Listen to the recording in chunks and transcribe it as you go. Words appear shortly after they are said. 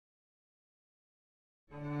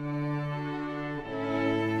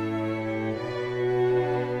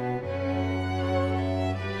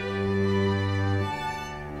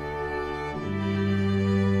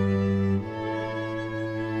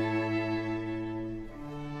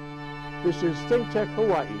This is ThinkTech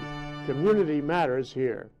Hawaii. Community matters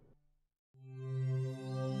here.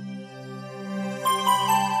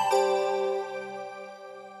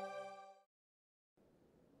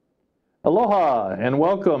 Aloha and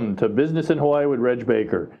welcome to Business in Hawaii with Reg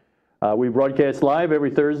Baker. We broadcast live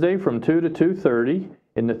every Thursday from 2 to 2:30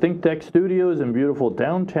 in the ThinkTech studios in beautiful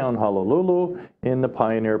downtown Honolulu in the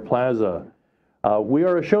Pioneer Plaza. We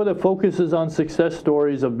are a show that focuses on success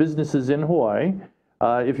stories of businesses in Hawaii.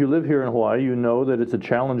 If you live here in Hawaii, you know that it's a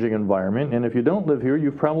challenging environment, and if you don't live here,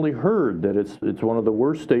 you've probably heard that it's one of the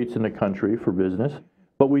worst states in the country for business.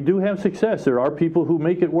 But we do have success. There are people who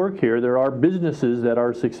make it work here. There are businesses that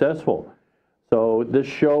are successful. So this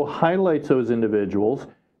show highlights those individuals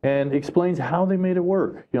and explains how they made it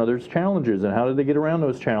work. You know, there's challenges, and how did they get around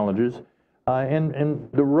those challenges? And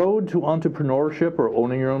the road to entrepreneurship or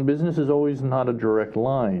owning your own business is always not a direct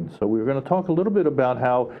line. So we're going to talk a little bit about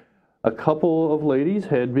how a couple of ladies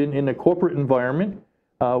had been in a corporate environment,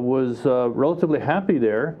 was relatively happy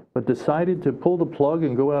there, but decided to pull the plug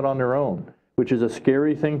and go out on their own, which is a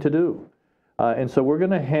scary thing to do. And so we're going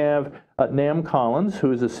to have Nam Collins,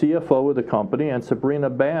 who is the CFO of the company, and Sabrina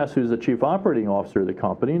Bass, who's the Chief Operating Officer of the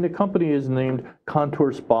company. And the company is named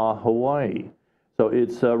Contour Spa Hawaii. So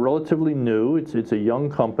it's relatively new. It's a young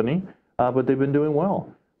company, but they've been doing well.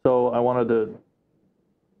 So I wanted to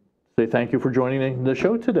say thank you for joining the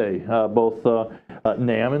show today, both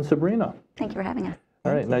Nam and Sabrina. Thank you for having us.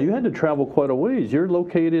 All right. Now, you had to travel quite a ways. You're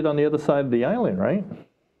located on the other side of the island, right?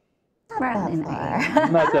 Not that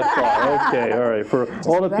far. Not that far. Okay, all right. For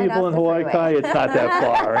all the people in Hawaii Kai, it's not that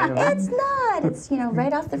far. You know? It's not. It's,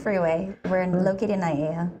 right off the freeway. We're located in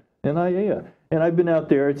Aiea. In Aiea. And I've been out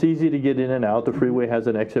there. It's easy to get in and out. The freeway has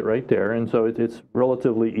an exit right there, and so it's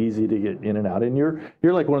relatively easy to get in and out. And you're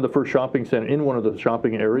like one of the first shopping centers, in one of the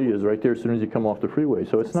shopping areas right there as soon as you come off the freeway.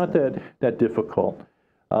 So it's not that difficult.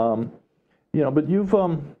 But you've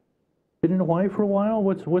been in Hawaii for a while.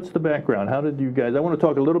 What's the background? How did you guys? I want to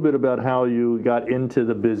talk a little bit about how you got into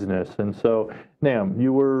the business. And so, Nam,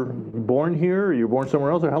 you were born here, or you were born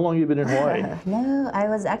somewhere else, or how long have you been in Hawaii? No, I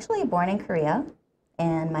was actually born in Korea,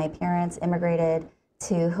 and my parents immigrated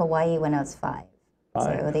to Hawaii when I was 5.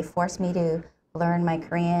 So they forced me to learn my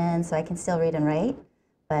Korean so I can still read and write,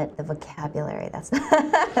 but the vocabulary, that's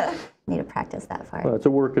need to practice that part. Well, it's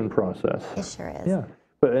a work in process. It sure is. Yeah.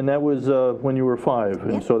 And that was when you were 5,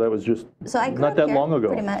 and so that was just not that long ago.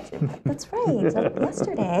 Pretty much. That's right. So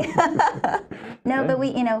yesterday. No, but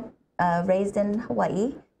we, raised in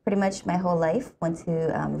Hawaii pretty much my whole life. Went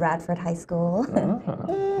to Radford High School.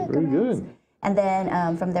 Very good. And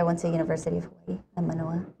then from there went to University of Hawaii in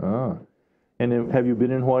Manoa. And then, have you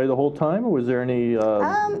been in Hawaii the whole time, or was there any?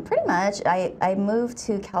 Pretty much. I moved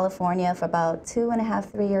to California for about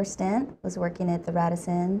 2.5, 3-year stint. Was working at the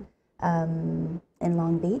Radisson. In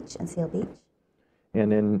Long Beach and Seal Beach.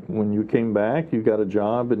 And then when you came back, you got a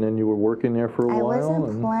job, and then you were working there for a while? I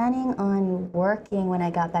wasn't planning on working when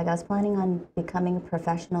I got back. I was planning on becoming a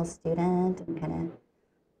professional student and kind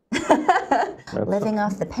of living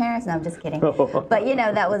off the parents. No, I'm just kidding. But,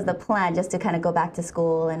 that was the plan, just to kind of go back to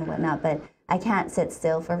school and whatnot. But I can't sit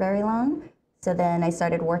still for very long. So then I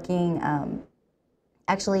started working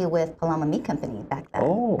actually with Palama Meat Company back then.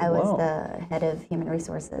 I was the head of human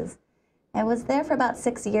resources. I was there for about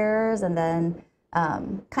 6 years, and then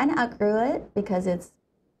kind of outgrew it because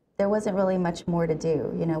there wasn't really much more to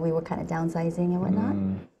do. We were kind of downsizing and whatnot.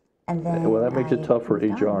 And then that makes it tough for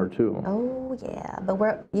HR too. Oh yeah, but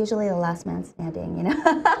we're usually the last man standing.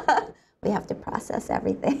 We have to process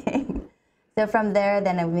everything. So from there,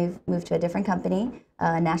 then I moved to a different company,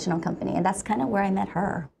 a national company, and that's kind of where I met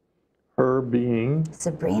her. Her being?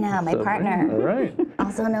 Sabrina, my partner. All right.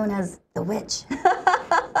 Also known as the witch.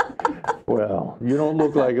 Well, you don't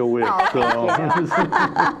look like a witch.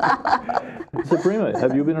 Sabrina,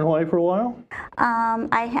 have you been in Hawaii for a while?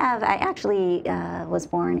 I have. I actually was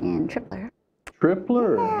born in Tripler.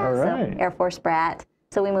 Tripler, all right. So Air Force brat.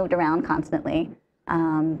 So we moved around constantly.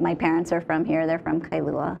 My parents are from here. They're from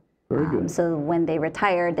Kailua. Very good. So when they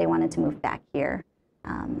retired, they wanted to move back here.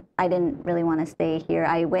 I didn't really want to stay here.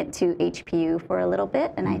 I went to HPU for a little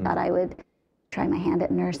bit, and I thought I would try my hand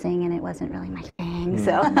at nursing, and it wasn't really my thing.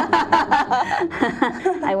 So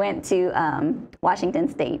I went to Washington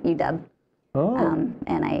State, UW,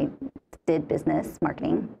 and I did business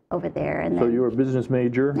marketing over there. And so you were a business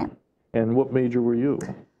major? Yeah. And what major were you?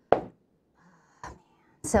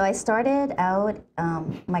 So I started out,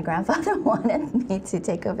 my grandfather wanted me to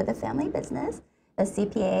take over the family business, a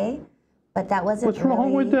CPA. But that wasn't What's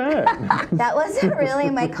wrong with that? That wasn't really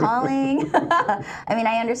my calling. I mean,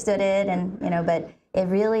 I understood it, and but it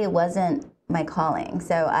really wasn't my calling.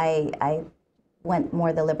 So I went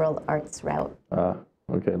more the liberal arts route.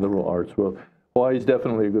 Okay, liberal arts. Well, Hawaii is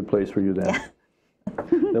definitely a good place for you then. Yeah.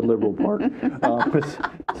 The liberal part. Miss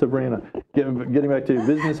Sabrina, getting back to your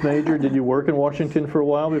business major, did you work in Washington for a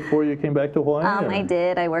while before you came back to Hawaii? I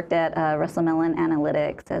did. I worked at Russell Mellon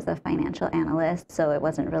Analytics as a financial analyst, so it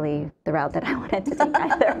wasn't really the route that I wanted to take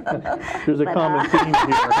either. There's a common theme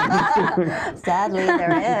here. Sadly,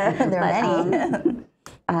 there are many.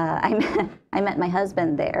 I met my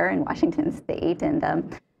husband there in Washington State, and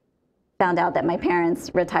found out that my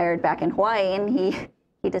parents retired back in Hawaii, and he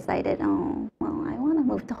decided, oh, well, I want to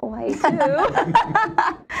move to Hawaii too.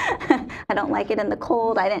 I don't like it in the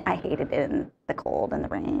cold. I hated it in the cold and the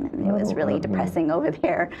rain, and it was really depressing over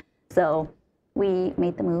there. So we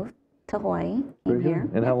made the move to Hawaii, came here.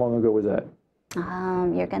 And how long ago was that?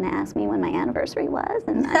 You're going to ask me when my anniversary was,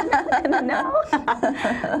 and I'm not going to know.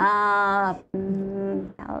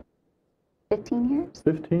 About 15 years.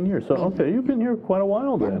 15 years. So, okay, you've been here quite a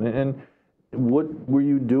while then. And what were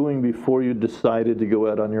you doing before you decided to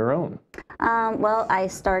go out on your own? Well, I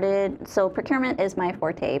started, so procurement is my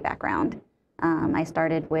forte background. I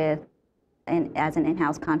started as an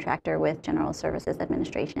in-house contractor with General Services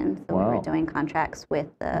Administration. So we were doing contracts with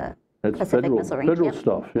the Pacific Missile Range. Federal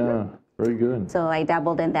stuff, yeah. Very good. So I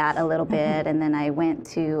dabbled in that a little bit, and then I went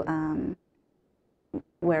to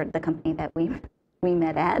where the company that we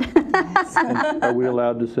met at. And are we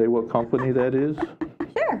allowed to say what company that is?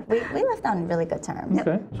 Sure, we left on really good terms.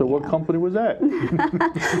 Okay, so what company was that?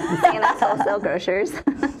 C&S Wholesale Grocers.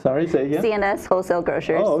 Sorry, say again? C&S Wholesale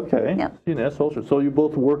Grocers. Oh, okay. Yep. C&S Wholesale. So you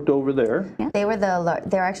both worked over there? Yeah.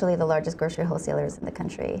 They're actually the largest grocery wholesalers in the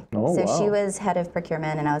country. Oh, so wow. she was head of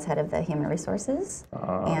procurement, and I was head of the human resources.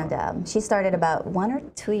 And she started about 1 or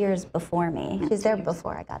 2 years before me. She was there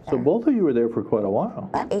before I got there. So both of you were there for quite a while.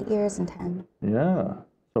 About 8 years and 10. Yeah,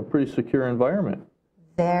 so pretty secure environment.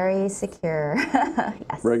 Very secure.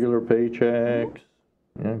 Yes. Regular paychecks,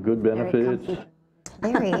 yeah, good benefits.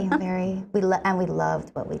 Very, very. We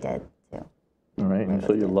loved what we did too. All right, and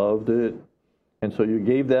so you loved it, and so you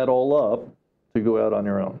gave that all up to go out on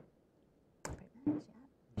your own.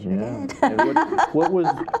 Yeah. And what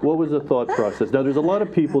was the thought process? Now, there's a lot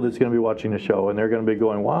of people that's going to be watching the show, and they're going to be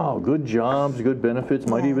going, "Wow, good jobs, good benefits.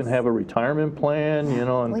 Might even have a retirement plan, you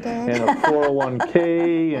know, and a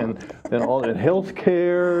 401k, and all and health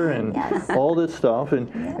care, and all this stuff."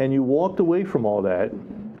 And you walked away from all that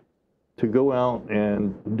to go out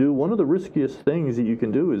and do one of the riskiest things that you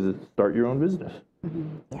can do is start your own business.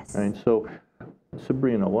 Yes. Right. So,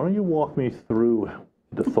 Sabrina, why don't you walk me through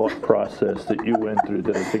the thought process that you went through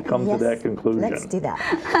to come to that conclusion? Let's do that.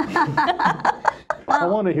 I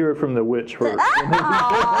want to hear it from the witch first.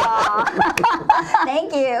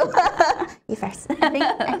 Thank you. You first.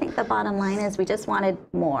 I think the bottom line is we just wanted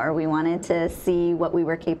more. We wanted to see what we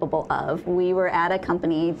were capable of. We were at a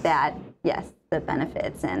company that, yes, the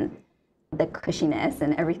benefits and the cushiness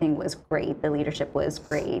and everything was great. The leadership was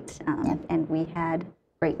great. And we had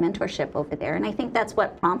great mentorship over there. And I think that's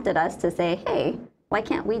what prompted us to say, hey, why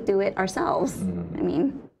can't we do it ourselves? I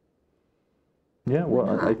mean, yeah, well,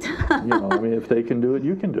 I mean, if they can do it,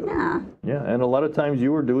 you can do it. Yeah, and a lot of times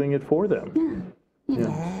you were doing it for them.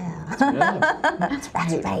 Yeah. That's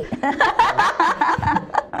right.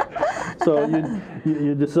 So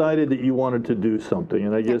you decided that you wanted to do something,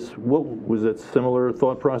 and I guess what was that similar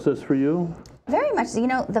thought process for you? Very much. You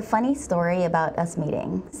know, the funny story about us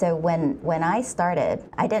meeting. So when I started,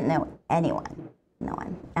 I didn't know anyone, no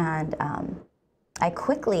one, and I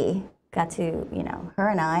quickly got to, you know, her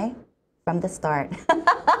and I, from the start,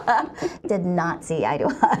 did not see eye to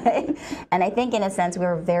eye. And I think in a sense we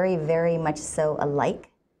were very, very much so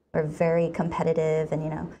alike. We're very competitive, and,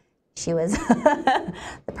 you know, she was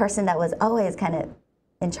the person that was always kind of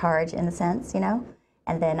in charge in a sense, you know.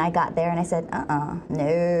 And then I got there and I said,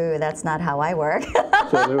 no, that's not how I work.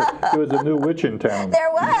 So there was a new witch in town.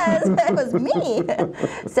 There was. It was me.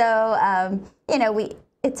 So, you know,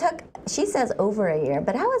 it took, she says over a year,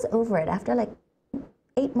 but I was over it after like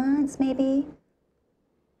 8 months maybe.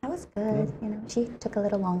 That was good. You know, she took a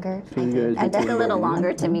little longer. So it took a little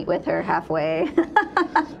longer to meet with her halfway.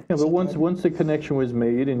 Yeah, but once the connection was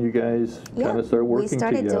made and you guys kind of started working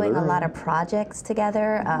together. We started doing a lot of projects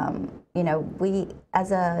together. You know, we,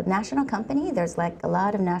 as a national company, there's like a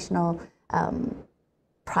lot of national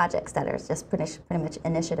projects that are just pretty much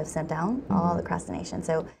initiatives sent down all across the nation.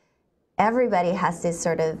 So everybody has to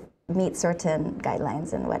sort of meet certain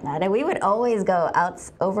guidelines and whatnot. And we would always go out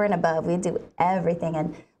over and above. We'd do everything.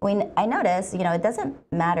 And I noticed, you know, it doesn't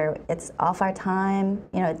matter. It's off our time.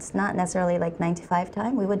 You know, it's not necessarily like 9 to 5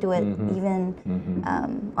 time. We would do it even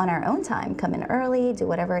on our own time, come in early, do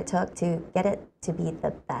whatever it took to get it to be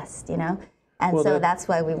the best, you know. And Well, so that's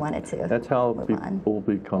why we wanted to. That's how move people on.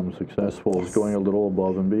 become successful, is Yes. going a little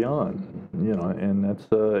above and beyond. You know, and that's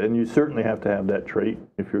and you certainly have to have that trait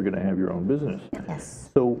if you're going to have your own business.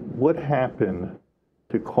 Yes. So what happened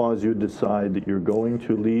to cause you to decide that you're going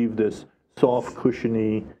to leave this soft,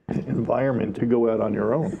 cushiony environment to go out on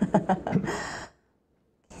your own?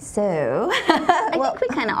 So, I think we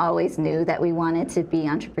kind of always knew that we wanted to be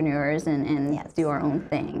entrepreneurs and Yes. do our own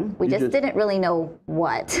thing. We You just just- didn't really know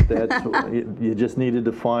what. That's you just needed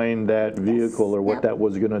to find that vehicle or what Yep. that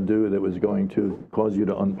was going to do that was going to cause you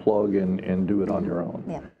to unplug and do it on your own.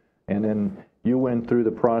 yeah. And then you went through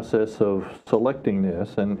the process of selecting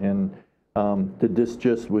this, and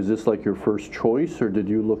was this like your first choice, or did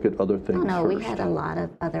you look at other things No, first? we had a lot of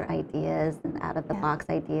other ideas and out of the box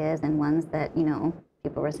ideas, and ones that, you know,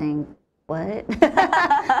 people were saying, what?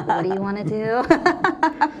 What do you want to do?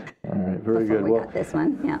 All right, very Before good. we Well, got this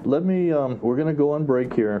one, yeah. let me, we're going to go on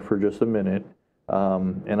break here for just a minute,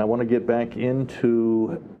 and I want to get back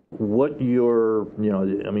into what your,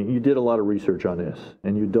 I mean, you did a lot of research on this,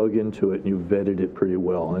 and you dug into it, and you vetted it pretty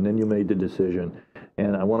well, and then you made the decision.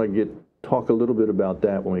 And I want to talk a little bit about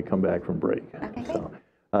that when we come back from break. Okay. So,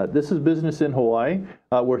 this is Business in Hawaii.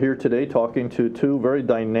 We're here today talking to two very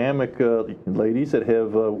dynamic ladies that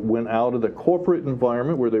have went out of the corporate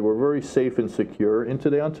environment where they were very safe and secure into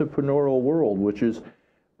the entrepreneurial world, which is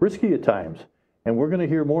risky at times. And we're going to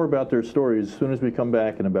hear more about their stories as soon as we come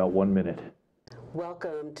back in about 1 minute.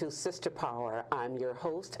 Welcome to Sister Power. I'm your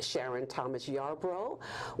host, Sharon Thomas Yarbrough,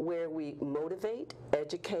 where we motivate,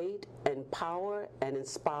 educate, empower, and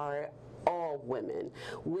inspire all women.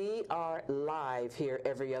 We are live here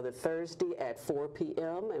every other Thursday at 4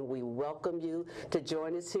 p.m. and we welcome you to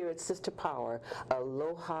join us here at Sister Power.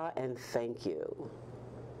 Aloha and thank you.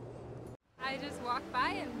 I just walked by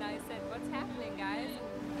and I said, "What's happening, guys?"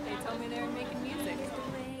 And they told me they were making music.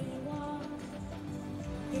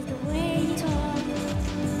 Is the way you talk.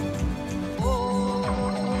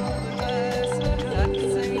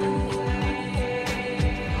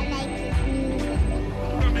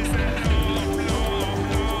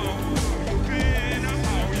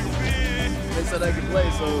 They said I could play,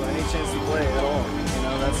 so any chance to play at all. You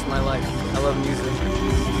know, that's my life. I love music.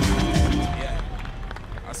 Yeah,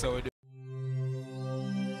 I saw it.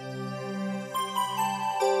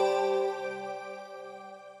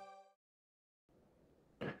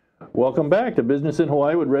 Welcome back to Business in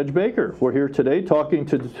Hawaii with Reg Baker. We're here today talking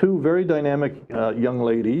to two very dynamic young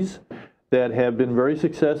ladies that have been very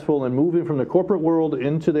successful in moving from the corporate world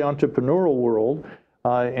into the entrepreneurial world.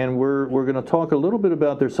 And we're going to talk a little bit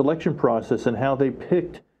about their selection process and how they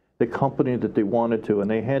picked the company that they wanted to. And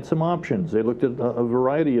they had some options. They looked at a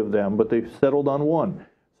variety of them, but they settled on one.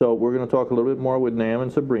 So we're going to talk a little bit more with Nam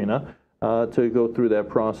and Sabrina to go through that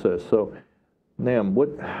process. So Nam,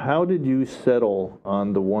 how did you settle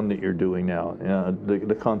on the one that you're doing now,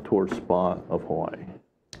 the Contour Spa of Hawaii?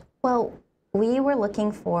 Well, we were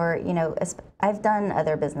looking for, I've done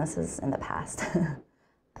other businesses in the past,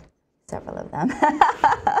 several of them,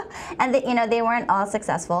 and they weren't all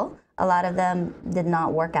successful. A lot of them did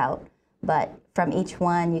not work out, but from each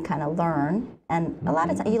one you kind of learn, and a lot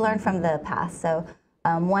of times you learn from the past. So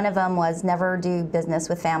one of them was never do business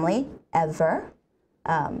with family ever.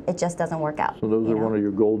 It just doesn't work out. So those are one of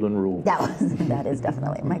your golden rules. That is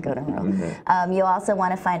definitely my golden rule. You also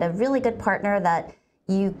want to find a really good partner that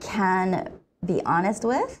you can be honest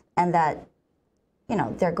with, and that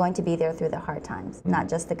they're going to be there through the hard times, not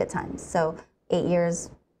just the good times. So 8 years,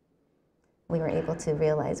 we were able to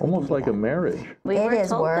realize Almost like a that. marriage. We It were is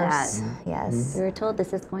told worse. that. Yes. We were told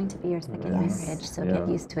this is going to be your second marriage, so get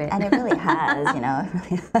used to it. And it really has, it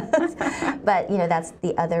really has. But that's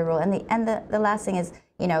the other rule. And the last thing is,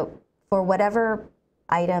 for whatever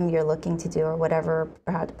item you're looking to do or whatever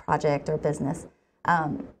project or business,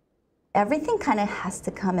 everything kind of has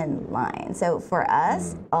to come in line. So for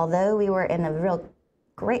us, although we were in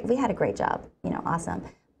we had a great job, awesome.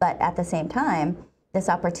 But at the same time, this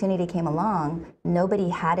opportunity came along. Nobody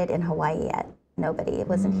had it in Hawaii yet. Nobody. It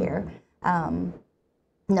wasn't here.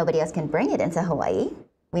 Nobody else can bring it into Hawaii.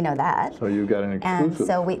 We know that. So you got an exclusive.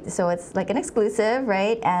 And so it's like an exclusive,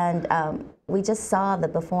 right? And we just saw the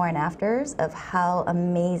before and afters of how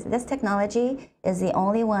amazing this technology is. The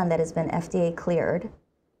only one that has been FDA cleared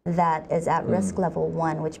that is at risk level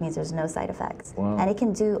 1, which means there's no side effects. Wow. And it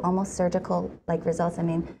can do almost surgical like results. I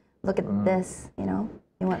mean, look at this.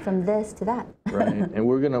 You went from this to that. Right, and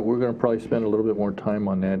we're gonna probably spend a little bit more time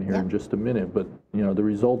on that here in just a minute. But the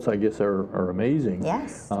results, I guess, are amazing.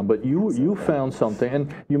 Yes. But you found something,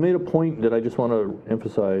 and you made a point that I just want to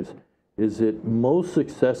emphasize. is that most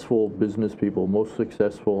successful business people, most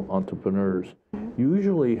successful entrepreneurs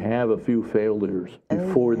usually have a few failures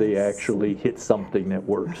before they actually hit something that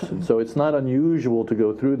works. And so it's not unusual to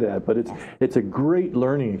go through that, but it's a great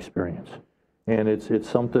learning experience. And it's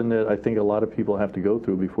something that I think a lot of people have to go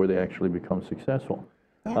through before they actually become successful.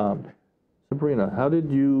 Yeah. Sabrina, how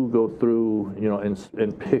did you go through,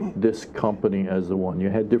 and pick this company as the one? You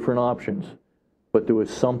had different options, but there was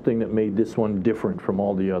something that made this one different from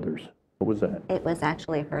all the others. What was that? It was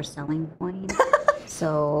actually her selling point.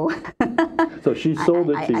 So she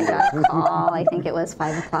sold it to you. I got a call, I think it was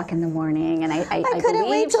 5 o'clock in the morning, and I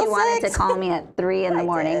believe she wanted to call me at 3 in the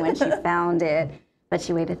morning when she found it. But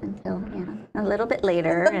she waited until, a little bit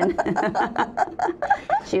later, and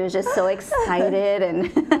she was just so excited, and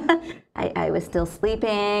I was still sleeping,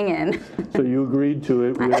 and so you agreed to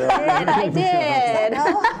it without... I did.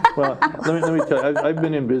 Well, let me tell you, I've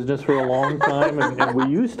been in business for a long time, and we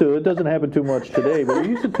used to, it doesn't happen too much today, but we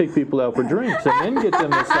used to take people out for drinks and then get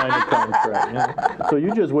them to sign a contract. So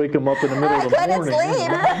you just wake them up in the middle of the morning.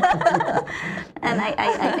 And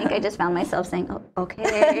I think I just found myself saying, oh,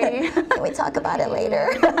 okay. Can we talk about it later?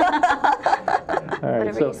 All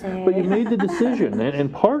right, but you made the decision,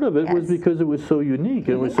 and part of it was because it was so unique,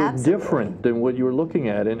 and it was so different than what you were looking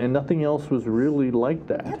at, and nothing else was really like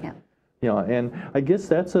that. Yeah. And I guess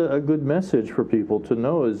that's a good message for people to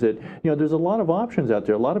know, is that there's a lot of options out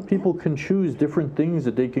there. A lot of people can choose different things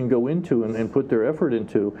that they can go into and put their effort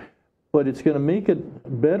into, but it's going to make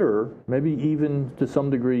it better, maybe even to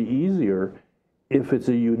some degree easier, if it's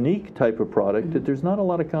a unique type of product that there's not a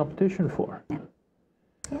lot of competition for. Yeah,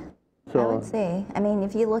 so, I would say. I mean,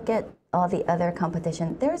 if you look at all the other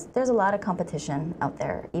competition, there's a lot of competition out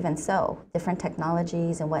there, even so, different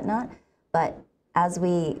technologies and whatnot. But as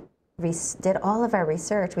we did all of our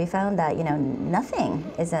research, we found that, nothing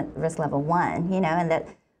isn't risk level 1, and that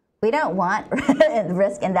we don't want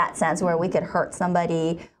risk in that sense where we could hurt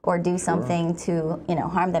somebody or do something to,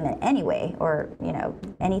 harm them in any way, or,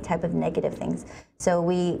 any type of negative things. So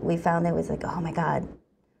we found that it was like, oh my God,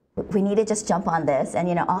 we need to just jump on this. And,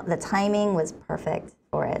 the timing was perfect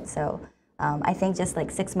for it. So I think just like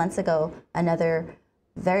 6 months ago, another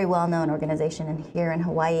very well-known organization here in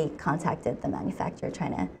Hawaii contacted the manufacturer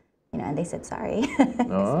trying to, and they said sorry.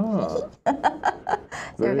 Ah.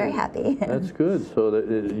 So we're very happy. That's good. So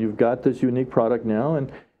that you've got this unique product now,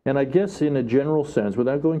 and I guess in a general sense,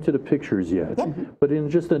 without going to the pictures yet, but in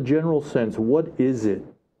just a general sense, what is it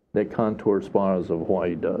that Contour Spas of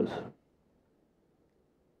Hawaii does?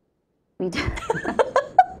 We do.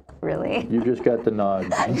 Really? You just got the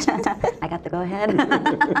nod. I got the go ahead.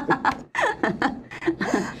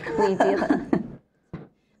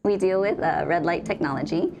 We deal with red light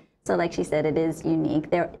technology. So like she said, it is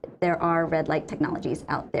unique. There are red light technologies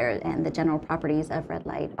out there, and the general properties of red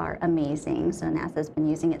light are amazing. So NASA's been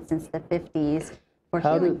using it since the 50s for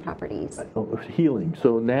healing properties. Healing.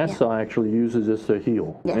 So NASA actually uses this to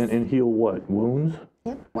heal. Yes. And heal what? Wounds?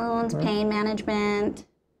 Yep. Wounds, pain management,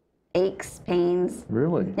 aches, pains.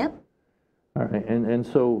 Really? Yep. All right. And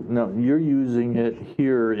so now you're using it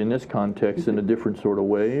here in this context in a different sort of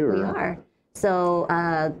way? Or? We are. So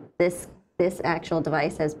this actual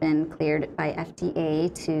device has been cleared by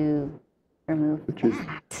FDA to remove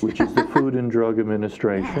fat. Which is the Food and Drug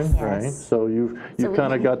Administration, right? So you've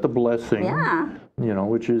kind of got the blessing,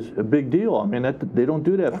 which is a big deal. I mean, they don't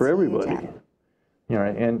do that for everybody. All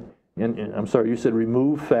right, and I'm sorry, you said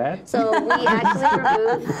remove fat? So we actually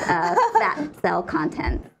remove fat cell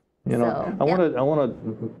content. I want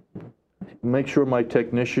to make sure my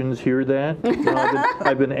technicians hear that.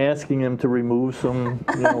 I've been asking them to remove some,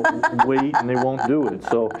 weight, and they won't do it.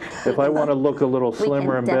 So if I want to look a little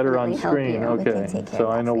slimmer and better on screen, okay. So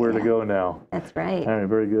I know where to go now. That's right. All right,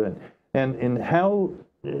 very good. And how,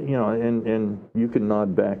 and you can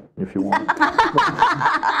nod back if you want.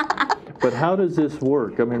 But how does this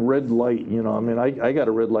work? I mean, red light, I got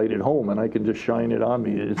a red light at home, and I can just shine it on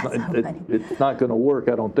me. It's not going to work,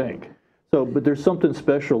 I don't think. So, but there's something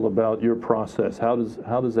special about your process. How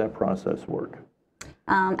does that process work?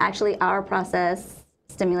 Actually, our process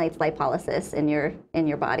stimulates lipolysis in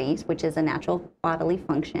your body, which is a natural bodily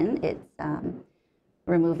function. It's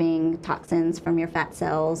removing toxins from your fat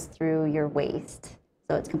cells through your waste.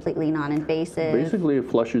 So it's completely non-invasive. Basically, it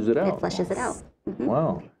flushes it out. It flushes it out. Mm-hmm.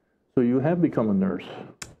 Wow. So you have become a nurse.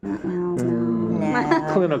 Well,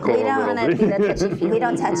 no. Clinical. We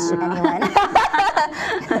don't touch anyone.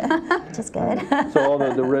 Just good. So all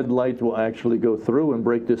the red light will actually go through and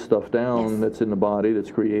break this stuff down that's in the body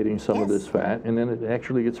that's creating some of this fat, and then it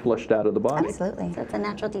actually gets flushed out of the body. Absolutely. So it's a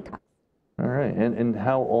natural detox. All right. And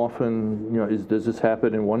how often, does this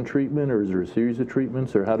happen in one treatment, or is there a series of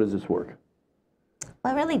treatments, or how does this work?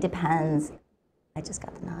 Well, it really depends. I just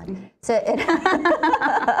got the nod. So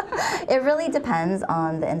it really depends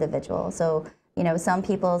on the individual. So, some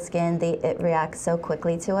people's skin, it reacts so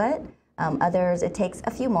quickly to it. Others, it takes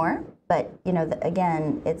a few more. But,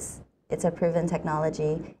 again, it's a proven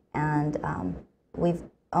technology. And we've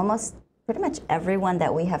almost pretty much everyone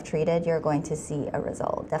that we have treated, you're going to see a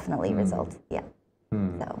result, definitely results, yeah.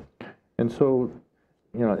 So. And so,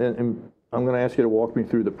 and I'm going to ask you to walk me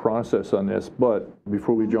through the process on this, but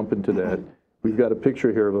before we jump into that, we've got a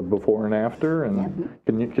picture here of a before and after, and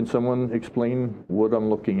can someone explain what I'm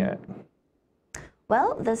looking at?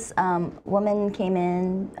 Well, this woman came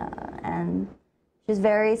in and she's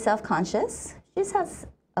very self-conscious. She just has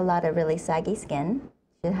a lot of really saggy skin.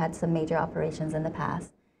 She had some major operations in the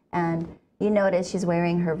past. And you notice she's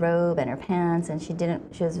wearing her robe and her pants, and she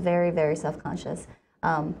was very, very self-conscious.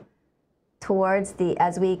 As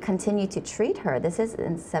we continue to treat her, this is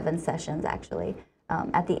in 7 sessions actually,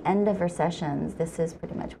 at the end of her sessions, this is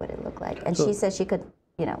pretty much what it looked like. And she said she could,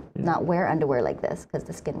 not wear underwear like this because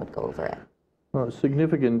the skin would go over it. Well,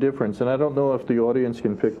 significant difference, and I don't know if the audience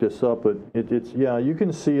can pick this up, but you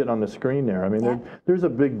can see it on the screen there. I mean, there's a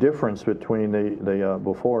big difference between the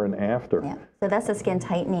before and after. Yeah, so that's the skin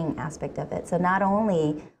tightening aspect of it. So not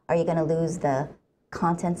only are you going to lose the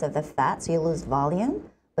contents of the fat, so you lose volume,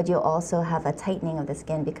 but you'll also have a tightening of the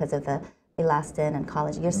skin because of the elastin and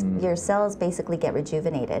collagen. Your cells basically get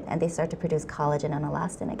rejuvenated, and they start to produce collagen and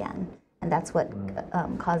elastin again, and that's what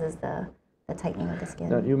causes the tightening of the skin.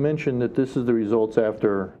 Now, you mentioned that this is the results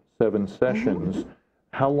after 7 sessions.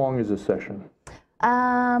 How long is a session?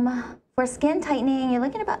 For skin tightening, you're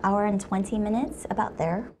looking at about an hour and 20 minutes, about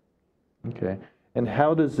there. Okay. And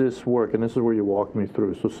how does this work? And this is where you walk me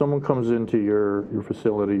through. So someone comes into your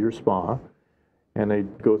facility, your spa, and they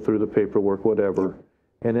go through the paperwork, whatever,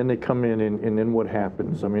 and then they come in, and then what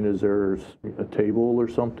happens? I mean, is there a table or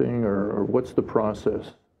something, or what's the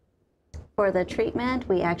process? For the treatment,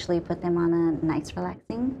 we actually put them on a nice,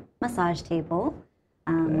 relaxing massage table.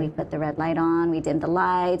 We put the red light on, we dim the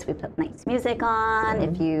lights, we put nice music on.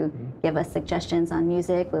 If you give us suggestions on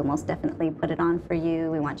music, we'll most definitely put it on for you.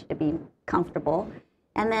 We want you to be comfortable.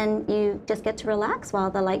 And then you just get to relax while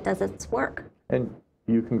the light does its work. And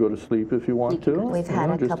you can go to sleep if you want to. We've had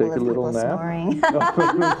a couple of people snoring.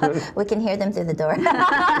 We can hear them through the door.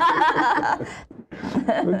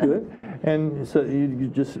 Good. And so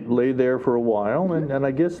you just lay there for a while, and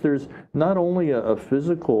I guess there's not only a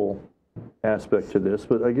physical aspect to this,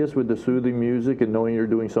 but I guess with the soothing music and knowing you're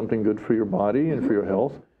doing something good for your body and for your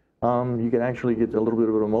health, you can actually get a little bit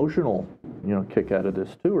of an emotional, kick out of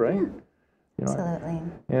this too, right? Absolutely.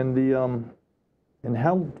 And and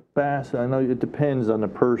how fast? I know it depends on the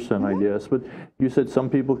person, I guess, but you said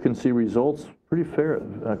some people can see results pretty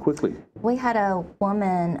quickly. We had a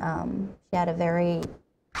woman. She had a very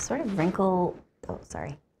sort of décolleté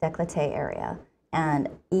area, and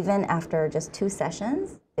even after just 2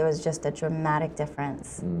 sessions, there was just a dramatic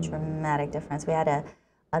difference. Dramatic difference. We had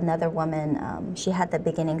another woman. She had the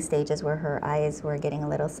beginning stages where her eyes were getting a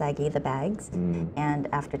little saggy, the bags, and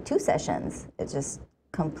after 2 sessions, it just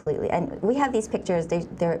completely. And we have these pictures. They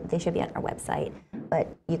should be on our website,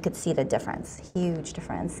 but you could see the difference, huge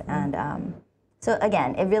difference. And so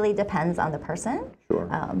again, it really depends on the person. Sure.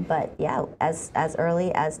 But yeah, as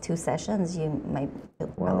early as 2 sessions, you might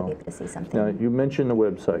probably be able to see something. Now, you mentioned the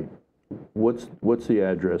website. What's the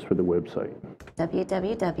address for the website?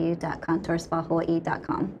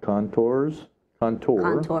 www.contourspahawaii.com. Contour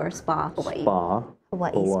Spa Hawaii. Spa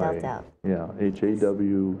Hawaii spelled out. Yeah,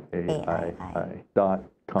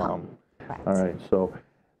 HAWAII.com. Correct. All right, so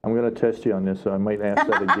I'm going to test you on this, so I might ask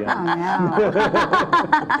that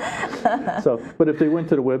again. So, but if they went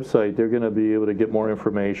to the website, they're going to be able to get more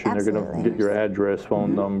information. Absolutely. They're going to get your address,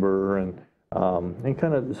 phone number, and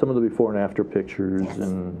kind of some of the before and after pictures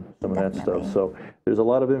and some of that stuff. So there's a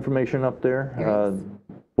lot of information up there.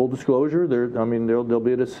 Full disclosure, they'll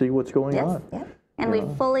be able to see what's going on. Yeah. And we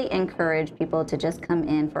fully encourage people to just come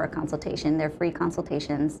in for a consultation. They're free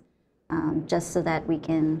consultations, just so that we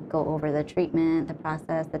can go over the treatment, the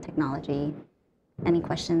process, the technology, any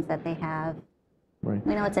questions that they have. Right.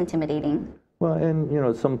 We know it's intimidating. Well,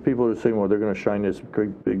 and some people are saying, well, they're going to shine this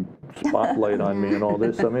great big spotlight on me and all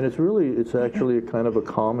this. I mean, it's actually a kind of a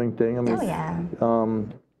calming thing. I mean,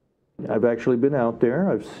 I've actually been out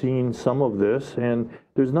there. I've seen some of this, and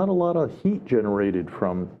there's not a lot of heat generated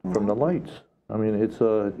from the lights. I mean, it's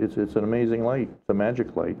an amazing light. It's a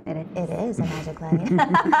magic light. It is a magic light.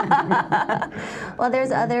 Well,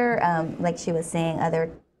 there's other, like she was saying,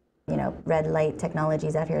 other you know, red light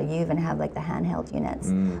technologies out here. You even have like the handheld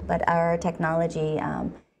units. But our technology,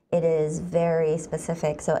 it is very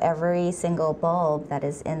specific. So every single bulb that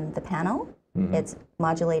is in the panel, it's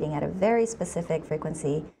modulating at a very specific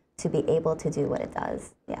frequency to be able to do what it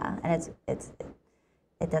does. Yeah, and it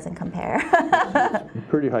doesn't compare.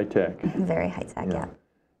 Pretty high tech. Very high tech, yeah.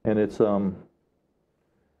 And it's the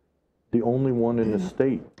only one in the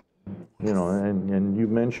state. You know, and you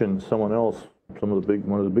mentioned someone else. One of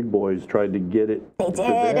the big boys tried to get it. They did.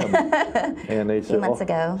 To them, and they said, months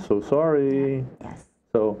ago. So sorry. Yeah. Yes.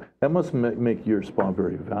 So that must make your spa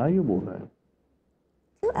very valuable then.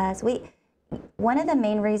 To us, one of the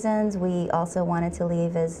main reasons we also wanted to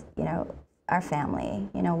leave is, you know, our family.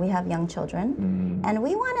 You know, we have young children, and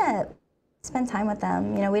we want to spend time with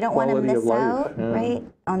them. You know, we don't want to miss out, right,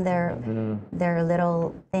 on their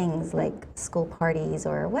little things like school parties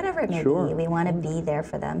or whatever it may be. We want to be there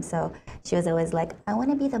for them. So she was always like, I want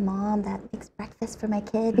to be the mom that makes breakfast for my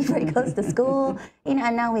kid before he goes to school. You know,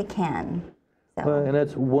 and now we can. So. And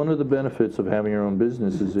that's one of the benefits of having your own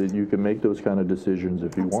business is that you can make those kind of decisions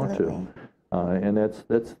if you want to. And that's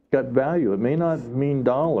got value. It may not mean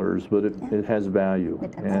dollars, but it has value.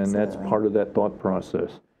 And that's part of that thought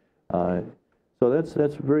process. So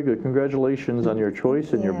that's very good. Congratulations on your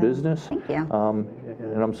choice and your business. Thank you.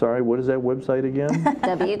 And I'm sorry, what is that website again?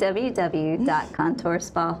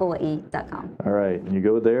 www.contourspahawaii.com. All right, and you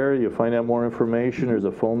go there, you find out more information. There's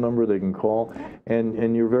a phone number they can call,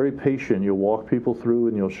 and you're very patient. You'll walk people through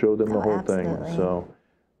and you'll show them the whole thing. So.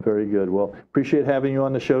 Very good. Well, appreciate having you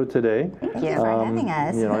on the show today. Thank you for having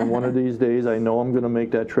us. You know, and one of these days, I know I'm going to make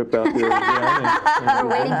that trip out there again. We're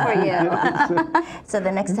waiting for you. So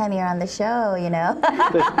the next time you're on the show, you know.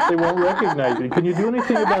 they won't recognize you. Can you do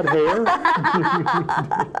anything about hair?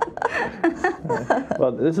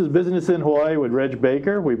 Well, this is Business in Hawaii with Reg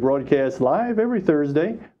Baker. We broadcast live every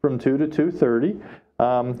Thursday from 2 to 2:30.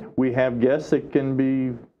 We have guests that can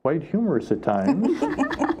be quite humorous at times.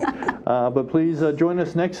 But please join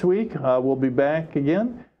us next week. We'll be back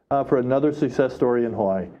again for another success story in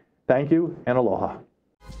Hawaii. Thank you and aloha.